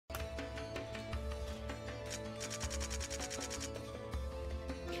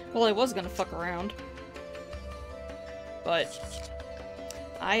Well, I was gonna fuck around. But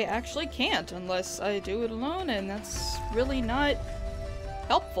I actually can't unless I do it alone, and that's really not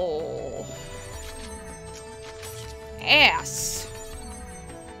helpful. Ass!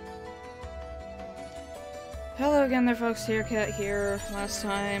 Hello again there, folks. TaterCat here. Last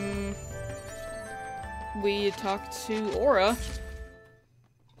time we talked to Aura,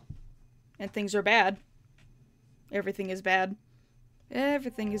 and things are bad. Everything is bad.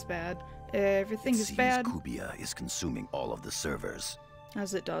 Everything is bad. Everything is bad. Cubia is consuming all of the servers.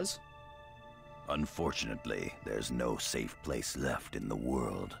 As it does. Unfortunately, there's no safe place left in the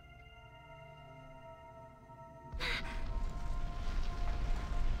world.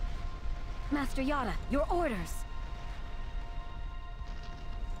 Master Yada, your orders.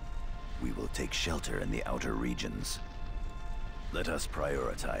 We will take shelter in the outer regions. Let us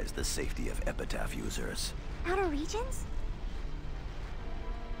prioritize the safety of Epitaph users. Outer regions?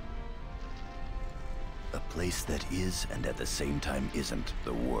 A place that is, and at the same time isn't,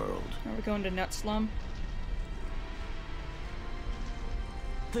 the world. Are we going to Net Slum?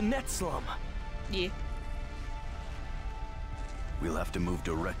 The Net Slum! Yeah. We'll have to move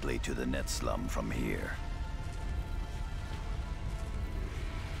directly to the Net Slum from here.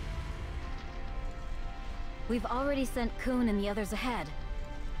 We've already sent Kuhn and the others ahead.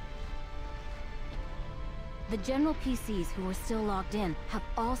 The general PCs who were still logged in have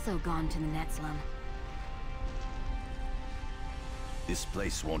also gone to the Net Slum. This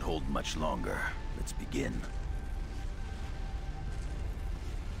place won't hold much longer. Let's begin.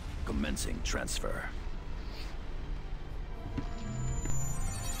 Commencing transfer.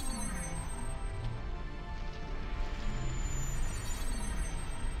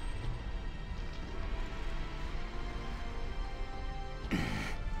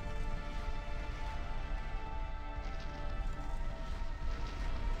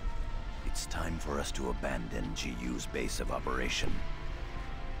 It's time for us to abandon GU's base of operation.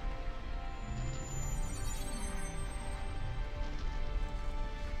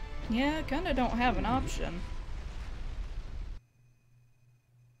 Yeah, I kinda don't have an option.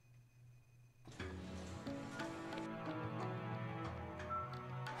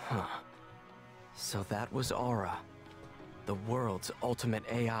 Huh. So that was Aura. The world's ultimate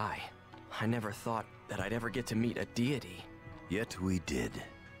AI. I never thought that I'd ever get to meet a deity. Yet we did.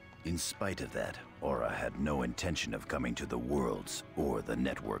 In spite of that, Aura had no intention of coming to the world's or the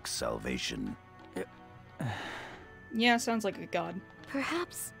network's salvation. Yeah, sounds like a god.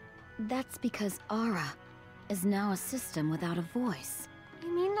 Perhaps that's because Aura is now a system without a voice.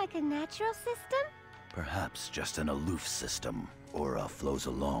 You mean like a natural system? Perhaps just an aloof system. Aura flows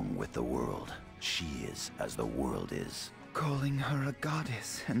along with the world. She is as the world is. Calling her a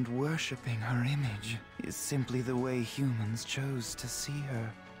goddess and worshipping her image is simply the way humans chose to see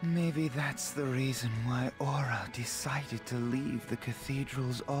her. Maybe that's the reason why Aura decided to leave the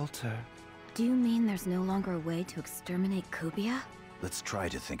cathedral's altar. Do you mean there's no longer a way to exterminate Cubia? Let's try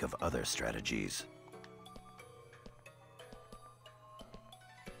to think of other strategies.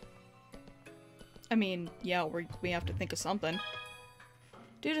 I mean, yeah, we have to think of something.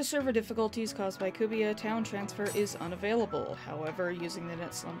 Due to server difficulties caused by Cubia, town transfer is unavailable. However, using the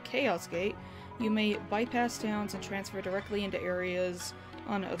Net Slum Chaos Gate, you may bypass towns and transfer directly into areas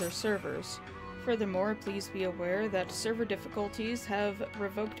on other servers. Furthermore, please be aware that server difficulties have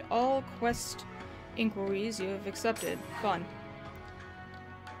revoked all quest inquiries you have accepted. Fun.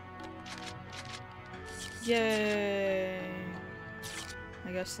 Yay!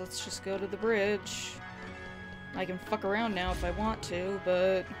 I guess let's just go to the bridge. I can fuck around now if I want to,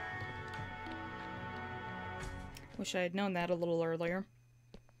 but wish I had known that a little earlier.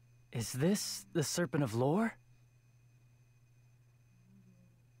 Is this the Serpent of Lore?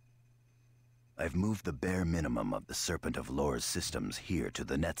 I've moved the bare minimum of the Serpent of Lore's systems here to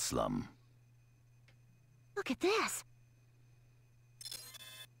the Net Slum. Look at this!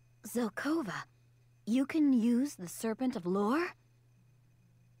 Zelkova, you can use the Serpent of Lore?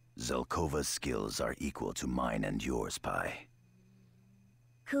 Zelkova's skills are equal to mine and yours, Pi.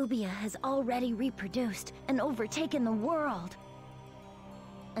 Cubia has already reproduced and overtaken the world.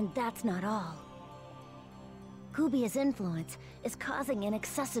 And that's not all. Cubia's influence is causing an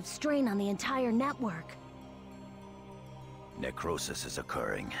excessive strain on the entire network. Necrosis is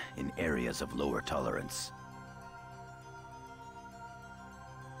occurring in areas of lower tolerance.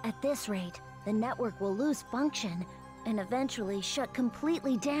 At this rate, the network will lose function and eventually shut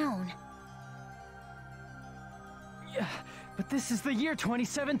completely down. Yeah, but this is the year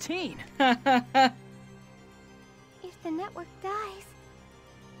 2017! If the network dies,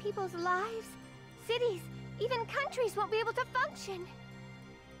 people's lives, cities, even countries won't be able to function.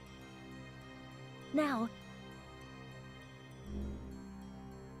 Now...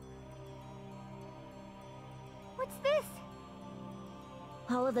 What's this?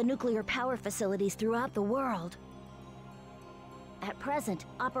 all of the nuclear power facilities throughout the world. At present,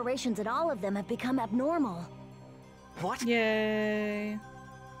 operations at all of them have become abnormal. What? Yay.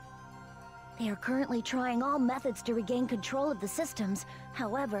 They are currently trying all methods to regain control of the systems.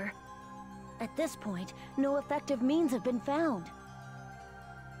 However, at this point, no effective means have been found.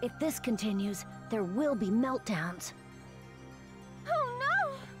 If this continues, there will be meltdowns.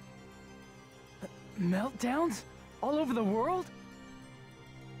 Oh no! Meltdowns? All over the world?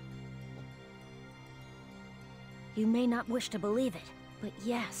 You may not wish to believe it, but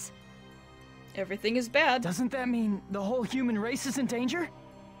yes. Everything is bad. Doesn't that mean the whole human race is in danger?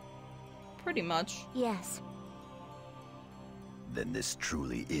 Pretty much. Yes. Then this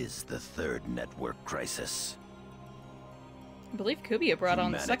truly is the third network crisis. I believe Cubia brought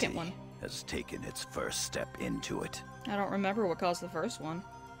on the second one. Humanity has taken its first step into it. I don't remember what caused the first one.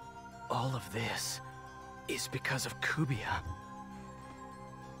 All of this is because of Cubia.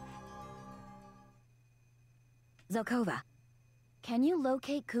 Zelkova, can you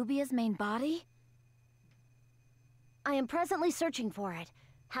locate Cubia's main body? I am presently searching for it.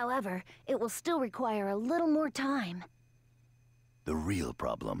 However, it will still require a little more time. The real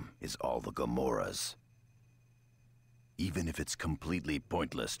problem is all the Gomorras. Even if it's completely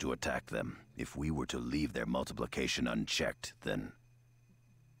pointless to attack them, if we were to leave their multiplication unchecked, then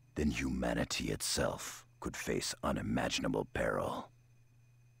humanity itself could face unimaginable peril.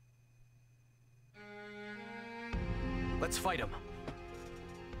 Let's fight him.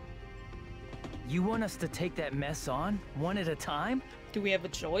 You want us to take that mess on, one at a time? Do we have a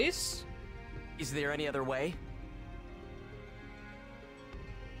choice? Is there any other way?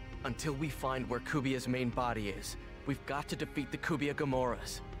 Until we find where Cubia's main body is, we've got to defeat the Cubia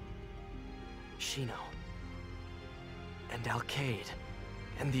Gomorras. Shino. And Alcade.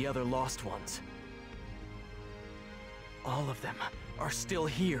 And the other lost ones. All of them are still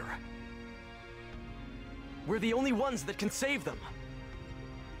here. We're the only ones that can save them.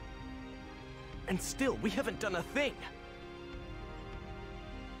 And still, we haven't done a thing.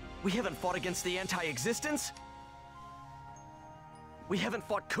 We haven't fought against the anti-existence. We haven't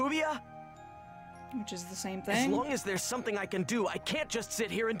fought Cubia. Which is the same As thing. long as there's something I can do, I can't just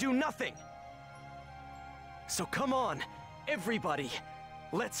sit here and do nothing. So come on, everybody,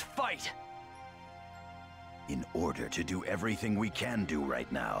 let's fight. In order to do everything we can do right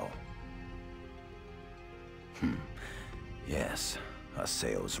now. Yes,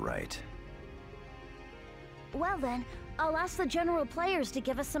 Haseo's right. Well then, I'll ask the general players to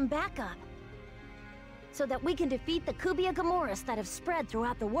give us some backup. So that we can defeat the Cubia Gomorras that have spread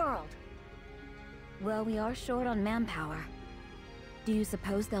throughout the world. Well, we are short on manpower. Do you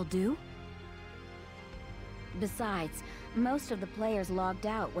suppose they'll do? Besides, most of the players logged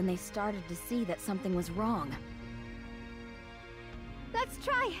out when they started to see that something was wrong. Let's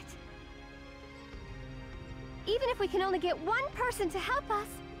try it! Even if we can only get one person to help us,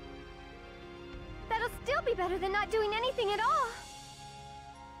 that'll still be better than not doing anything at all.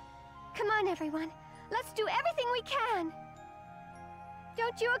 Come on, everyone. Let's do everything we can.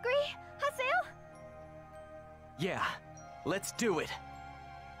 Don't you agree, Haseo? Yeah, let's do it.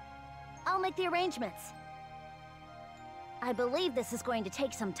 I'll make the arrangements. I believe this is going to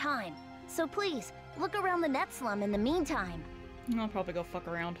take some time, so please, look around the net slum in the meantime. I'll probably go fuck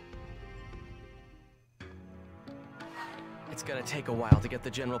around. It's gonna take a while to get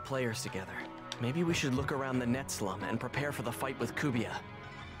the general players together. Maybe we should look around the net slum and prepare for the fight with Cubia.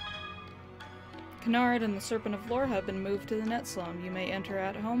 Kennard and the Serpent of Lore have been moved to the net slum. You may enter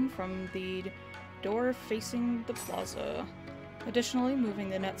at home from the door facing the plaza. Additionally, moving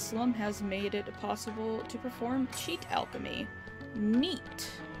the net slum has made it possible to perform cheat alchemy.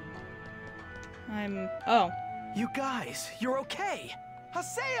 Neat. Oh. You guys, you're okay!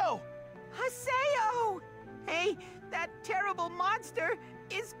 Haseo! Haseo! Hey, that terrible monster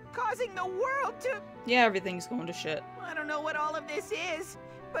is causing the world to... Yeah, everything's going to shit. I don't know what all of this is,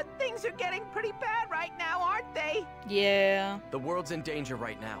 but things are getting pretty bad right now, aren't they? Yeah. The world's in danger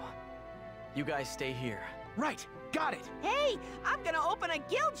right now. You guys stay here. Right, got it. Hey, I'm gonna open a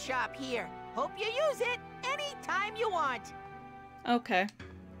guild shop here. Hope you use it anytime you want. Okay.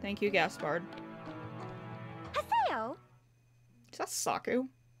 Thank you, Gaspard. Haseo? Is that Saku?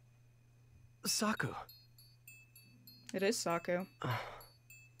 Saku. It is Saku.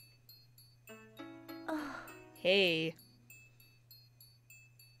 Hey.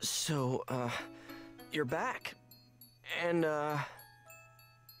 So, you're back. And,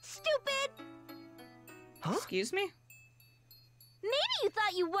 Stupid! Huh? Excuse me? Maybe you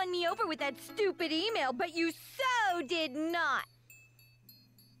thought you won me over with that stupid email, but you so did not.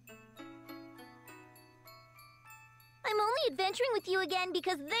 I'm only adventuring with you again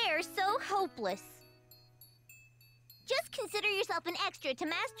because they're so hopeless. Just consider yourself an extra to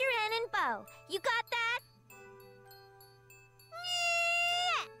Master N and Bo. You got that?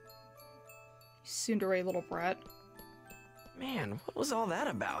 Tsundere little brat. Man, what was all that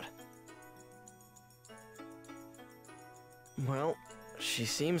about? Well, she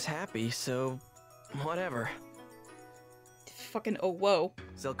seems happy, so whatever. Fucking oh whoa.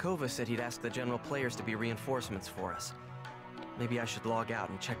 Zelkova said he'd ask the general players to be reinforcements for us. Maybe I should log out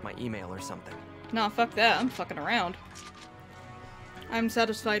and check my email or something. Nah, fuck that. I'm fucking around. I'm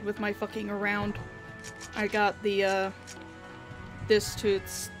satisfied with my fucking around. I got the, this to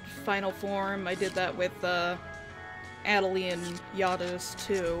its final form. I did that with, Adelie and Yada's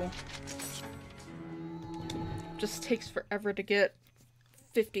too. Just takes forever to get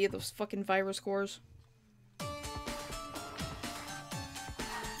 50 of those fucking virus cores.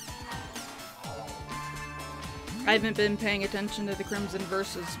 I haven't been paying attention to the Crimson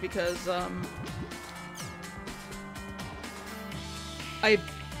Verses because, I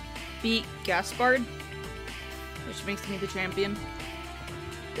beat Gaspard, which makes me the champion.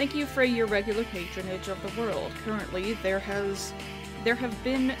 Thank you for your regular patronage of the world. Currently, there have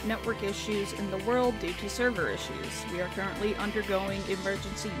been network issues in the world due to server issues. We are currently undergoing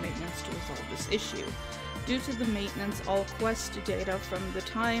emergency maintenance to resolve this issue. Due to the maintenance, all quest data from the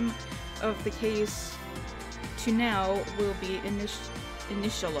time of the case to now will be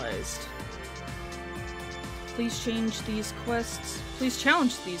initialized. Please challenge these quests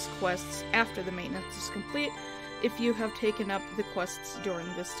after the maintenance is complete if you have taken up the quests during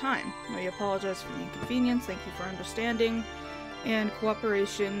this time. I apologize for the inconvenience. Thank you for understanding and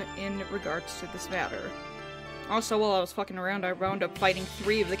cooperation in regards to this matter. Also, while I was fucking around, I wound up fighting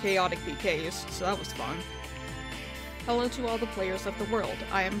 3 of the chaotic PKs, so that was fun. Hello to all the players of the world.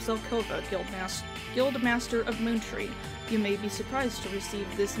 I am Zelkova, Guildmaster of Moontree. You may be surprised to receive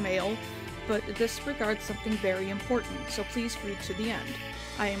this mail, but this regards something very important, so please read to the end.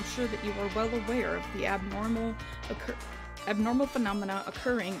 I am sure that you are well aware of the abnormal phenomena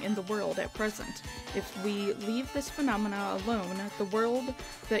occurring in the world at present. If we leave this phenomena alone, the world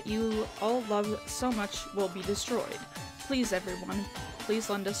that you all love so much will be destroyed. Please, everyone, please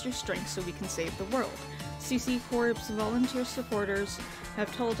lend us your strength so we can save the world. CC Corp's volunteer supporters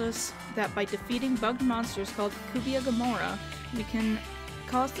have told us that by defeating bugged monsters called Cubia Gomorra, we can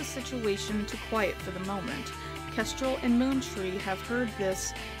cause the situation to quiet for the moment. Kestrel and Moontree have heard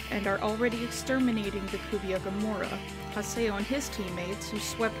this and are already exterminating the Cubia Gomorra. Haseo and his teammates, who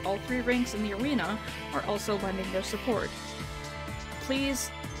swept all 3 ranks in the arena, are also lending their support. Please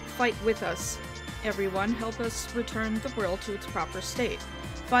fight with us, everyone. Help us return the world to its proper state.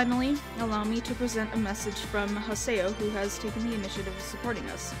 Finally, allow me to present a message from Haseo, who has taken the initiative of supporting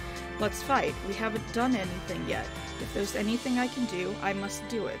us. Let's fight. We haven't done anything yet. If there's anything I can do, I must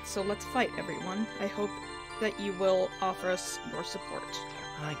do it. So let's fight, everyone. I hope that you will offer us your support.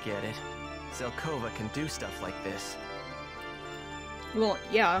 I get it. Zelkova can do stuff like this. Well,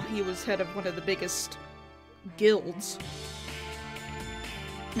 yeah, he was head of one of the biggest guilds.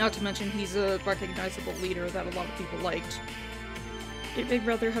 Not to mention he's a recognizable leader that a lot of people liked. Your big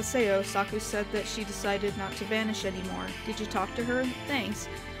brother Haseo, Saku said that she decided not to vanish anymore. Did you talk to her? Thanks.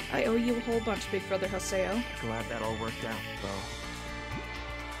 I owe you a whole bunch, big brother Haseo. Glad that all worked out, Bo.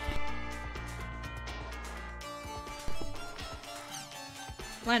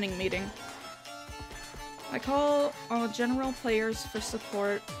 Planning meeting. I call all general players for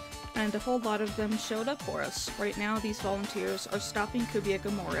support, and a whole lot of them showed up for us. Right now, these volunteers are stopping Cubia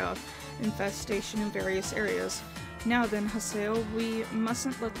Gomorra infestation in various areas. Now then, Haseo, we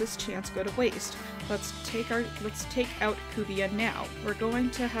mustn't let this chance go to waste. Let's take out Cubia now. We're going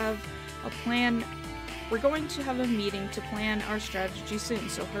to have a meeting to plan our strategy soon,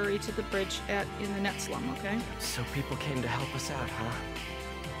 so hurry to the bridge in the net slum, okay? So people came to help us out, huh?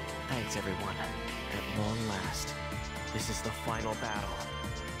 Thanks, everyone. At long last. This is the final battle.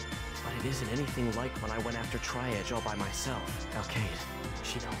 But it isn't anything like when I went after Tri-Edge all by myself. Alkaid,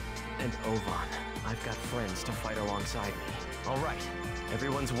 Shino, and Ovan. I've got friends to fight alongside me. Alright,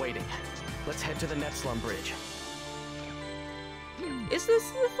 everyone's waiting. Let's head to the Netslum Bridge. Is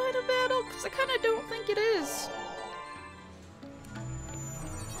this the final battle? Because I kind of don't think it is.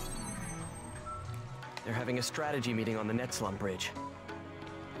 They're having a strategy meeting on the Netslum Bridge.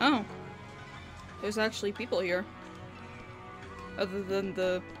 Oh. There's actually people here. Other than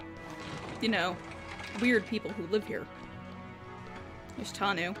the, you know, weird people who live here. There's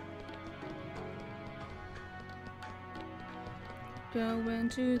Tanu. Going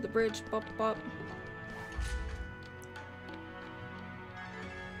to the bridge, bop bop.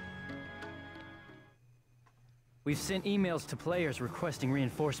 We've sent emails to players requesting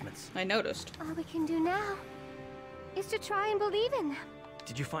reinforcements. I noticed. All we can do now is to try and believe in them.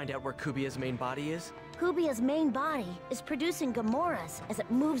 Did you find out where Cubia's main body is? Cubia's main body is producing Gomorras as it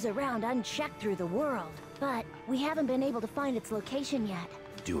moves around unchecked through the world. But we haven't been able to find its location yet.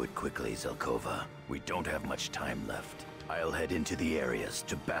 Do it quickly, Zelkova. We don't have much time left. I'll head into the areas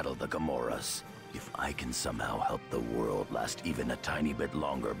to battle the Gomorras. If I can somehow help the world last even a tiny bit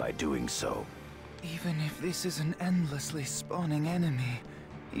longer by doing so. Even if this is an endlessly spawning enemy,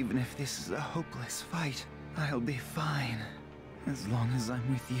 even if this is a hopeless fight, I'll be fine. As long as I'm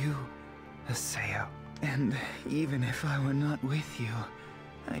with you, Haseo. And even if I were not with you,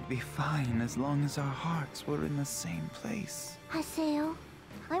 I'd be fine as long as our hearts were in the same place. Haseo,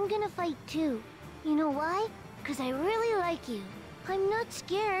 I'm gonna fight too. You know why? Because I really like you. I'm not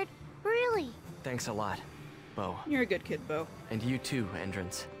scared, really. Thanks a lot, Bo. You're a good kid, Bo. And you too,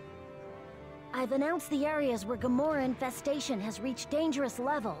 Entrance. I've announced the areas where Gomorra infestation has reached dangerous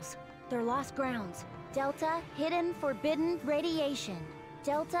levels. They're lost grounds. Delta, hidden, forbidden, radiation.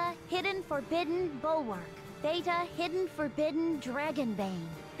 Delta, hidden, forbidden, bulwark. Theta, hidden, forbidden, dragonbane.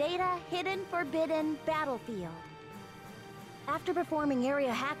 Theta, hidden, forbidden, battlefield. After performing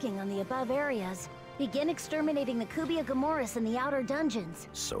area hacking on the above areas, begin exterminating the Cubia Gomorras in the outer dungeons.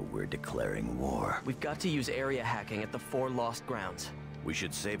 So we're declaring war. We've got to use area hacking at the 4 lost grounds. We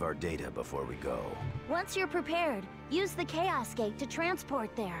should save our data before we go. Once you're prepared, use the Chaos Gate to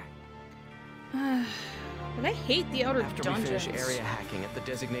transport there. But I hate the outer After dungeons. we finish area hacking at the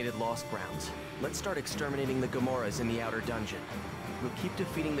designated lost grounds, let's start exterminating the Gomorras in the outer dungeon. We'll keep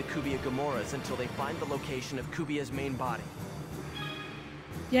defeating the Cubia Gomorras until they find the location of Cubia's main body.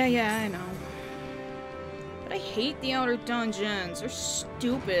 Yeah, I know. But I hate the outer dungeons. They're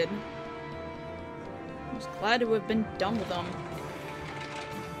stupid. I was glad to have been done with them.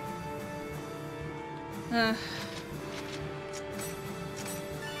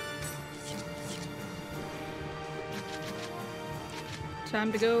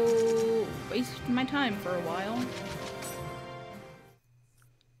 Time to go waste my time for a while.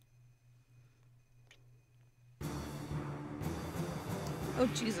 Oh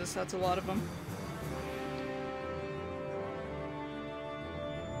Jesus, that's a lot of them.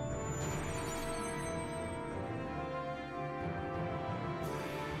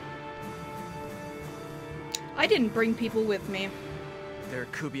 I didn't bring people with me. There are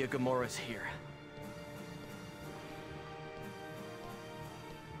Cubia Gomorras here.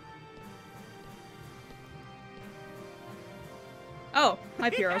 Oh, hi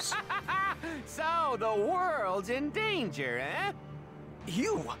Pyros. So the world's in danger, eh?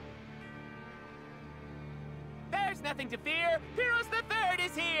 You! There's nothing to fear. Pyros the Third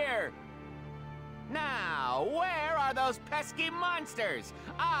is here. Now, where are those pesky monsters?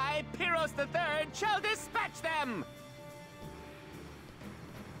 I, Pyros the Third, shall dispatch them!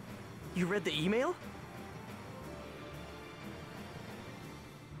 You read the email?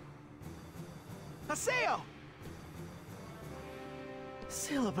 Haseo!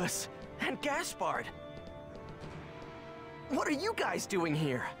 Syllabus and Gaspard! What are you guys doing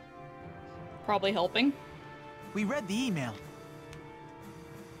here? Probably helping. We read the email.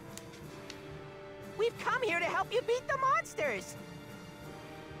 We've come here to help you beat the monsters!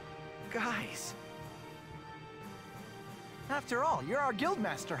 Guys. After all, you're our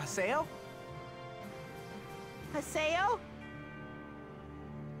guildmaster, Haseo. Haseo?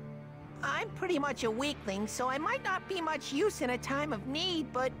 I'm pretty much a weakling, so I might not be much use in a time of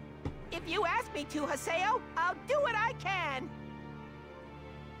need, but if you ask me to, Haseo, I'll do what I can!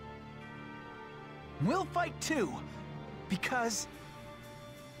 We'll fight too, because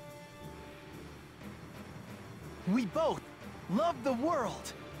we both love the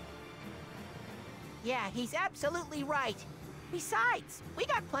world. Yeah, he's absolutely right. Besides, we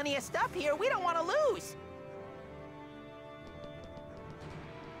got plenty of stuff here we don't want to lose.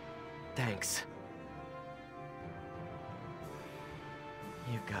 Thanks.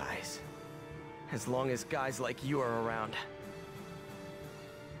 You guys. As long as guys like you are around,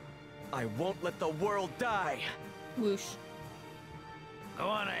 I won't let the world die! Whoosh. Go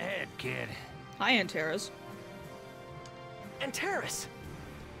on ahead, kid. Hi, Antares. And Terrace!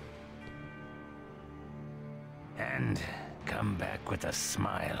 And come back with a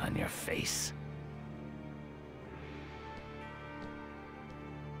smile on your face.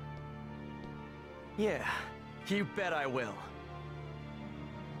 Yeah, you bet I will.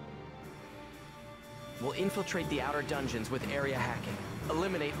 We'll infiltrate the outer dungeons with area hacking.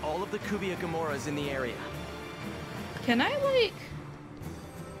 Eliminate all of the Cubia Gomorras in the area. Can I, like...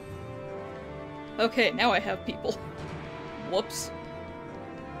 Okay, now I have people. Whoops.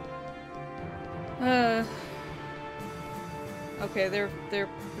 Okay, they're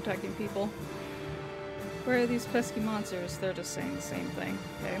protecting people. Where are these pesky monsters? They're just saying the same thing.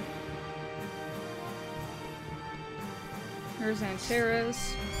 Okay. Here's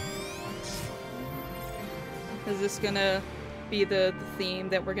Antares. Is this gonna be the theme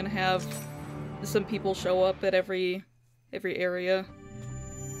that we're gonna have some people show up at every area?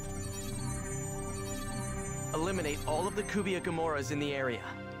 Eliminate all of the Cubia Gomorras in the area.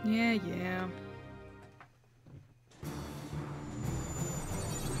 Yeah.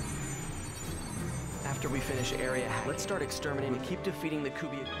 After we finish area hack, let's start exterminating and keep defeating the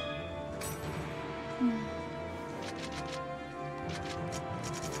Cubia.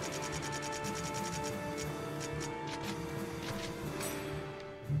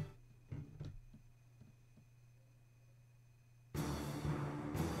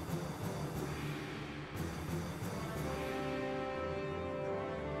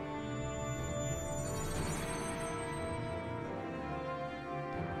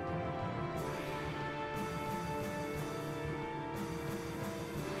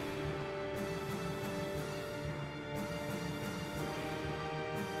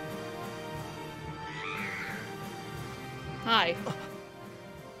 Hi.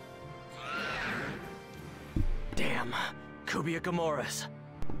 Damn. Cubia Gomorras.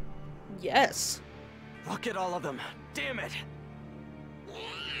 Yes. Look at all of them. Damn it.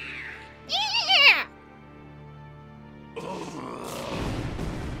 Yeah.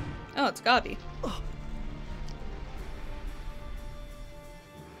 Oh, it's Gabi.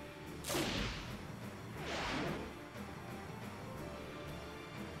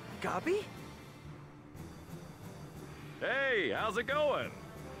 Gabi? Hey, how's it going?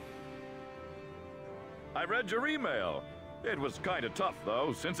 I read your email. It was kind of tough,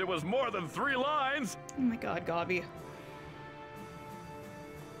 though, since it was more than 3 lines. Oh my god, Gabi.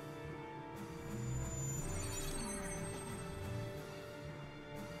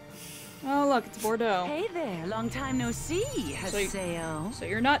 Oh look, it's Bordeaux. Hey there, long time no see, Haseo. So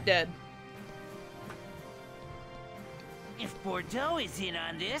you're not dead. If Bordeaux is in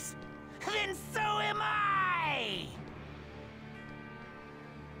on this, then so am I!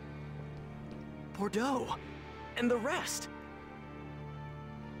 Bordeaux. And the rest.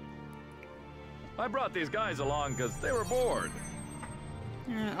 I brought these guys along because they were bored.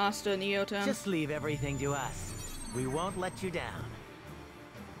 Asta and Eoten. Just leave everything to us. We won't let you down.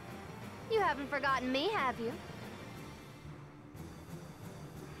 You haven't forgotten me, have you?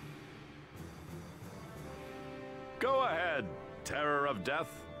 Go ahead, Terror of Death.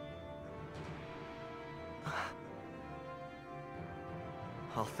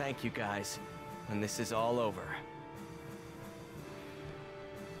 I'll thank you guys when this is all over.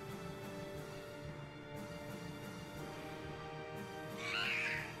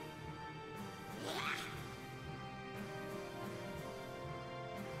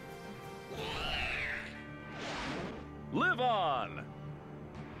 Live on!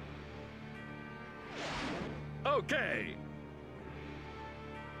 Okay.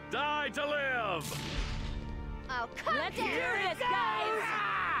 Die to live! Oh, come Let's do down! this, guys!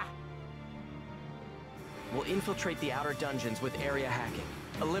 We'll infiltrate the outer dungeons with area hacking.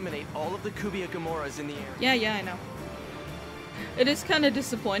 Eliminate all of the Cubia Gomorras in the area. Yeah, I know. It is kind of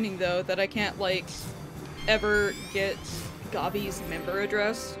disappointing, though, that I can't, like, ever get Gabi's member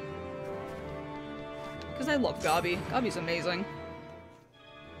address. Because I love Gabi. Gabi's amazing.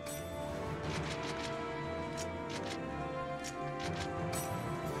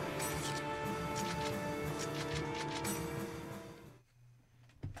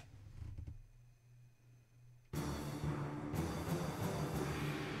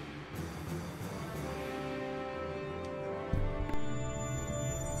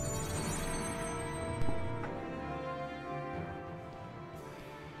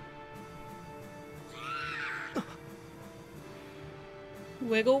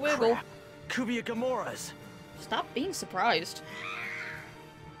 Wiggle, wiggle. Crap. Cubia Gomorras. Stop being surprised.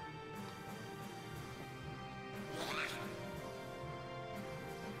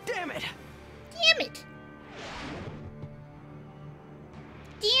 Damn it! Damn it!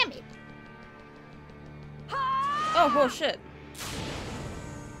 Damn it! Oh shit.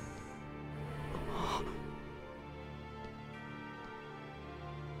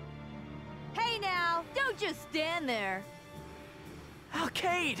 Hey now, don't just stand there.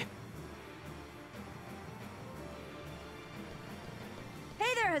 Alcade!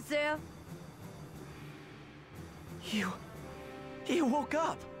 Hey there, Haseo. You woke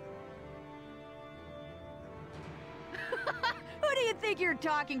up. Who do you think you're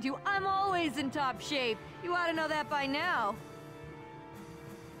talking to? I'm always in top shape. You ought to know that by now.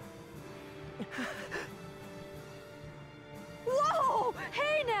 Whoa!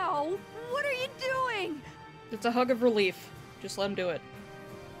 Hey now! What are you doing? It's a hug of relief. Just let him do it.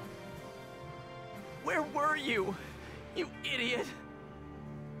 Where were you? You idiot!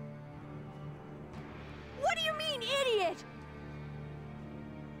 What do you mean, idiot?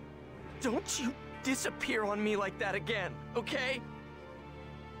 Don't you disappear on me like that again, okay?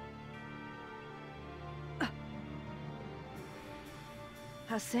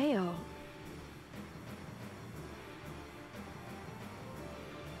 Haseo.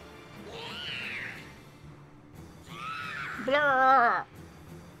 Blah!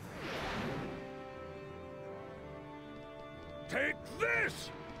 Take this!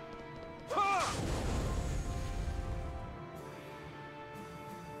 Ha!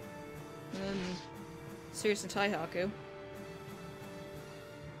 Serious and Taihaku.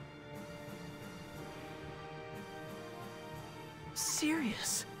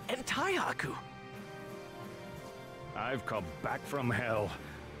 Sirius and Taihaku. I've come back from hell,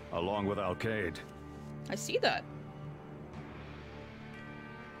 along with Alkaid. I see that.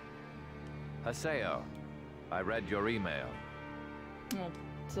 Haseo, I read your email. Well,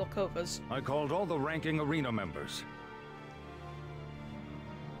 Zelkova's. I called all the ranking arena members.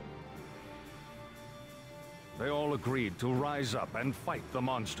 They all agreed to rise up and fight the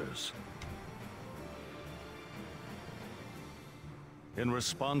monsters. In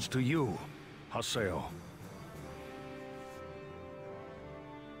response to you, Haseo.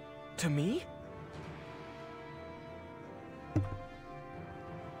 To me?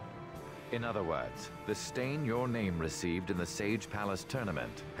 In other words, the stain your name received in the Sage Palace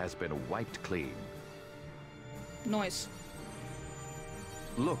tournament has been wiped clean. Nice.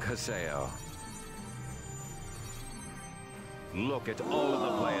 Look, Haseo. Look at all of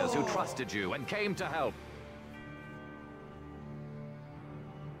the players who trusted you and came to help.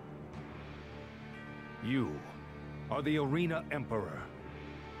 You are the Arena Emperor.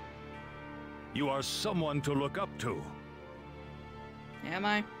 You are someone to look up to. Am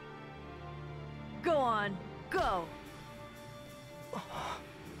I? Go on, go.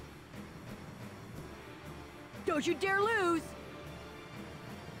 Don't you dare lose.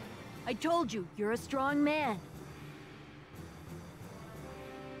 I told you, you're a strong man.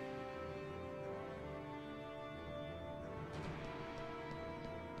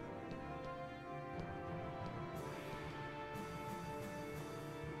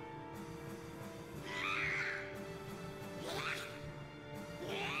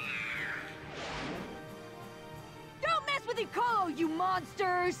 You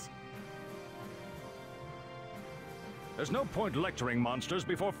monsters! There's no point lecturing monsters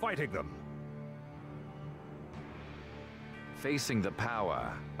before fighting them. Facing the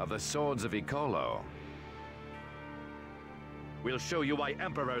power of the swords of Icolo, we'll show you why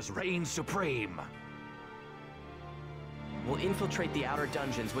emperors reign supreme. We'll infiltrate the outer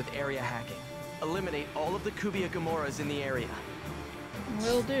dungeons with area hacking. Eliminate all of the Cubia Gomorras in the area.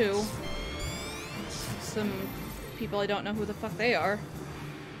 Will do. Some people I don't know who the fuck they are.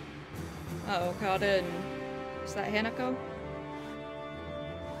 Oh, Okada and... is that Hanako?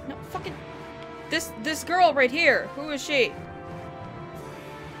 No, fucking... This girl right here! Who is she?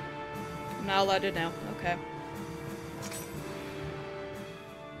 I'm not allowed to know. Okay.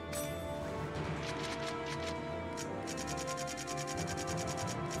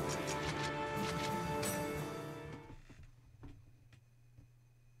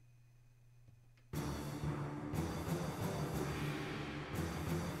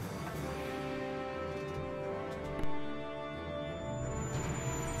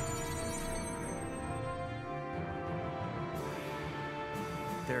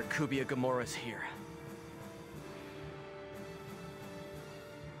 There are Cubia Gomorras here.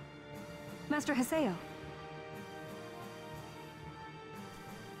 Master Haseo.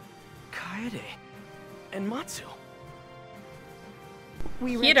 Kaede and Matsu.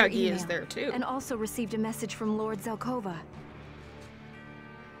 We read your Hiragi is email, there too. and also received a message from Lord Zelkova.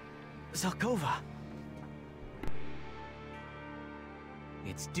 Zelkova.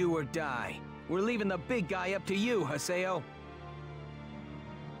 It's do or die. We're leaving the big guy up to you, Haseo.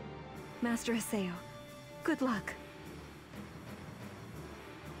 Master Haseo, good luck.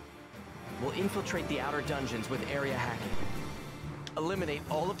 We'll infiltrate the outer dungeons with area hacking. Eliminate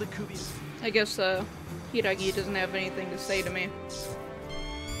all of the Cubias. I guess, Hiragi doesn't have anything to say to me.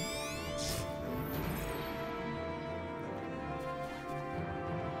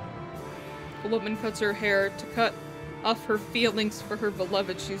 A woman cuts her hair to cut off her feelings for her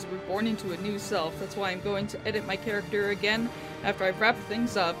beloved. She's reborn into a new self. That's why I'm going to edit my character again after I've wrapped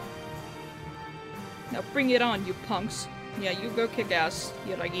things up. Now bring it on, you punks. Yeah, you go kick ass,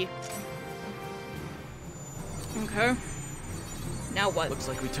 Yuragi. Okay. Now what? Looks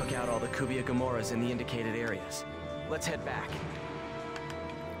like we took out all the Cubia Gomorras in the indicated areas. Let's head back.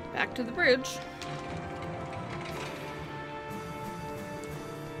 Back to the bridge.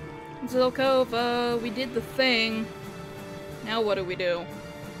 Zilkova, we did the thing. Now what do we do?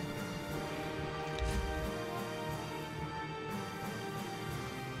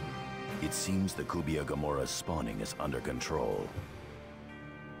 It seems the Cubia Gomorra's spawning is under control.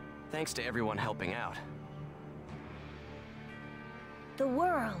 Thanks to everyone helping out. The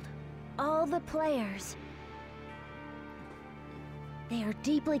world. All the players. They are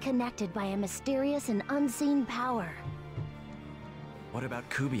deeply connected by a mysterious and unseen power. What about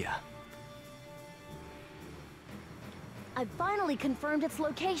Cubia? I finally confirmed its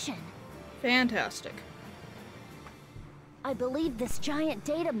location. Fantastic. I believe this giant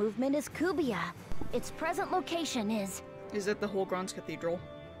data movement is Cubia. Its present location is... Is it the Holgron's Cathedral?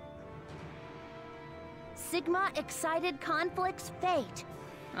 Sigma Excited Conflict's fate.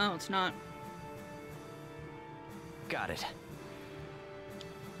 Oh, it's not. Got it.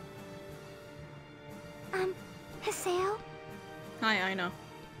 Haseo? Hi, Aina.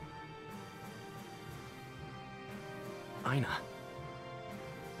 Aina.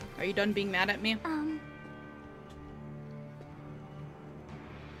 Are you done being mad at me?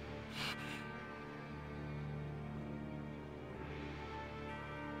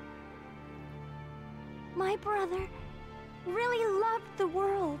 My brother really loved the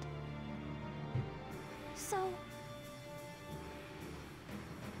world. So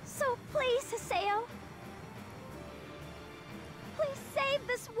please, Haseo. Please save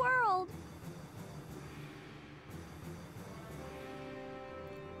this world.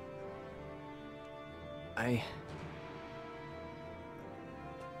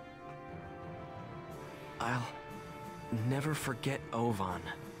 I'll never forget Ovan.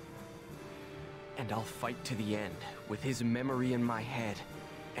 And I'll fight to the end, with his memory in my head,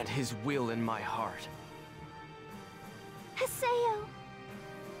 and his will in my heart. Haseo!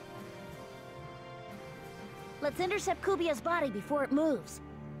 Let's intercept Cubia's body before it moves.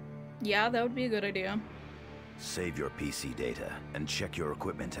 Yeah, that would be a good idea. Save your PC data and check your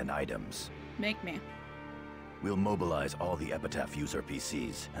equipment and items. Make me. We'll mobilize all the Epitaph user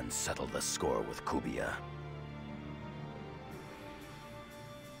PCs and settle the score with Cubia.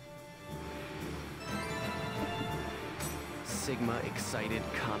 Sigma Excited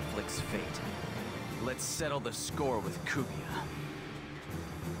Conflict's fate. Let's settle the score with Cubia.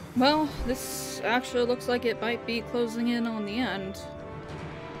 Well, this actually looks like it might be closing in on the end.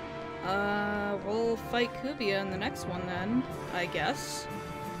 We'll fight Cubia in the next one then, I guess.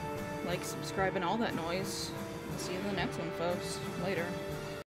 Like, subscribe, and all that noise. See you in the next one, folks. Later.